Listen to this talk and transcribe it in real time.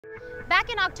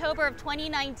Back in October of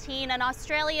 2019, an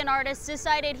Australian artist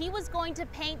decided he was going to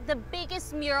paint the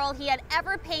biggest mural he had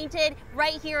ever painted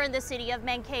right here in the city of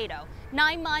Mankato.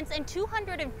 9 months and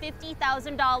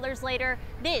 $250,000 later,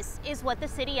 this is what the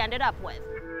city ended up with.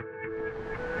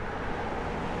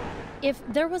 If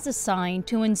there was a sign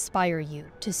to inspire you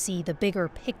to see the bigger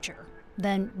picture,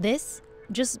 then this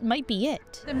just might be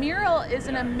it. The mural is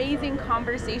an amazing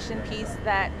conversation piece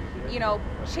that,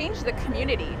 changed the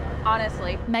community,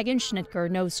 honestly. Megan Schnitker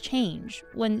knows change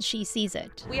when she sees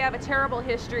it. We have a terrible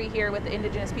history here with the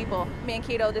Indigenous people.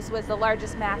 Mankato, this was the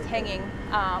largest mass hanging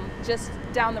just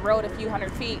down the road a few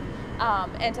hundred feet.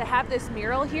 And to have this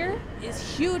mural here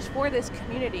is huge for this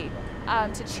community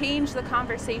to change the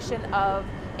conversation of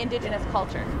Indigenous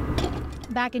culture.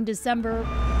 Back in December,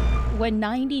 when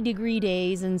 90-degree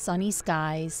days and sunny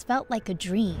skies felt like a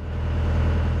dream,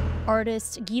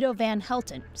 artist Guido Van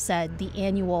Helten said the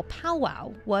annual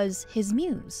powwow was his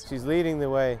muse. She's leading the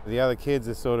way. The other kids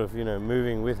are sort of,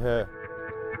 moving with her.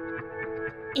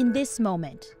 In this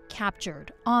moment,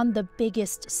 captured on the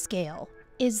biggest scale,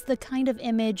 is the kind of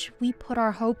image we put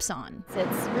our hopes on.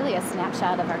 It's really a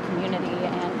snapshot of our community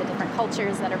and the different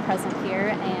cultures that are present here,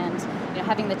 and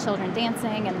having the children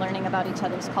dancing and learning about each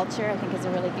other's culture, I think, is a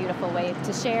really beautiful way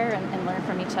to share and learn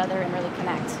from each other and really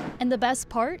connect. And the best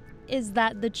part is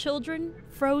that the children,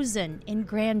 frozen in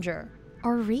grandeur,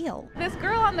 are real. This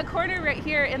girl on the corner right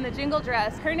here in the jingle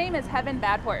dress, her name is Heaven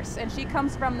Badhorse, and she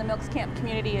comes from the Milks Camp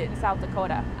community in South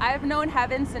Dakota. I've known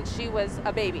Heaven since she was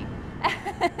a baby.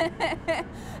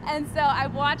 And so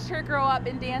I've watched her grow up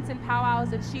and dance in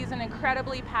powwows, and she's an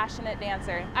incredibly passionate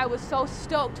dancer. I was so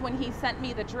stoked when he sent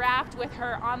me the draft with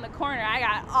her on the corner. I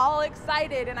got all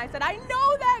excited and I said, I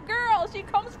know that girl. She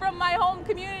comes from my home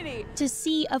community. To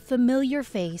see a familiar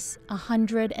face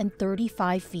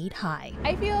 135 feet high.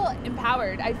 I feel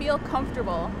empowered. I feel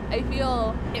comfortable. I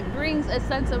feel it brings a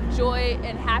sense of joy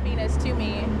and happiness to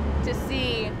me to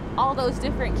see all those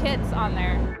different kids on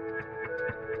there.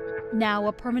 Now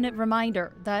a permanent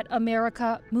reminder that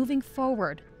America, moving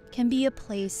forward, can be a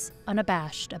place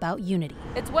unabashed about unity.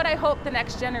 It's what I hope the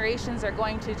next generations are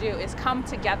going to do, is come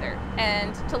together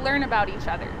and to learn about each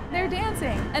other. They're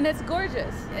dancing, and it's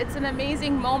gorgeous. It's an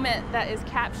amazing moment that is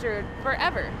captured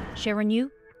forever. Sharon Yu,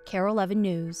 KARE 11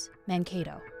 News,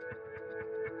 Mankato.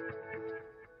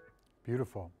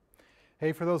 Beautiful.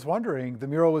 Hey, for those wondering, the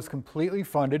mural was completely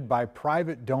funded by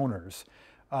private donors.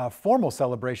 A formal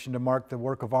celebration to mark the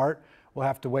work of art will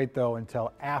have to wait, though,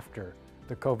 until after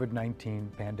the COVID-19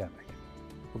 pandemic.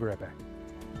 We'll be right back.